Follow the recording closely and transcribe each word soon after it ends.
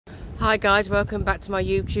Hi guys, welcome back to my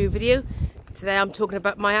YouTube video. Today I'm talking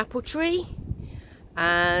about my apple tree,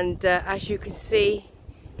 and as you can see,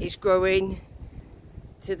 it's growing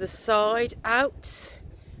to the side out,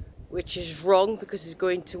 which is wrong because it's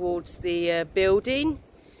going towards the building,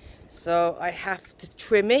 so I have to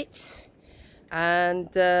trim it,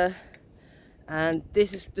 and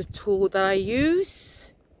this is the tool that I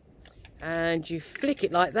use, and you flick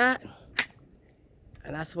it like that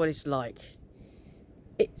and that's what it's like.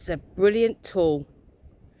 It's a brilliant tool,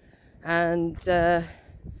 and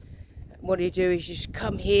what you do is you just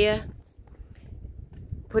come here,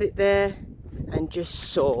 put it there and just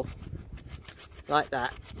saw like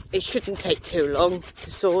that. It shouldn't take too long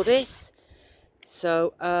to saw this,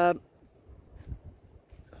 so I'll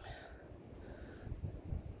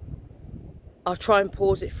try and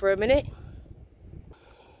pause it for a minute.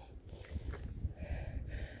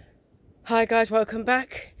 Hi guys, welcome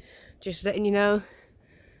back. Just letting you know,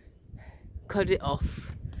 cut it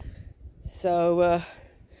off, so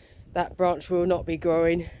that branch will not be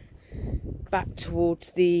growing back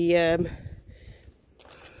towards the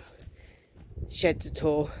shed at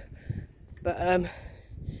all. But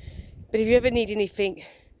if you ever need anything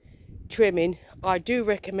trimming, I do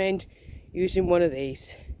recommend using one of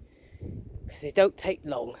these because they don't take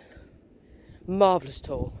long. Marvellous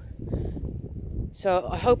tool. So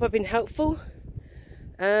I hope I've been helpful,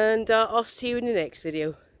 and I'll see you in the next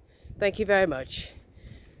video. Thank you very much.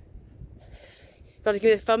 Got to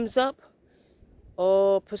give it a thumbs up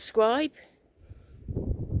or subscribe,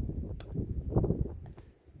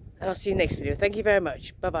 and I'll see you next video. Thank you very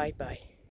much. Bye bye.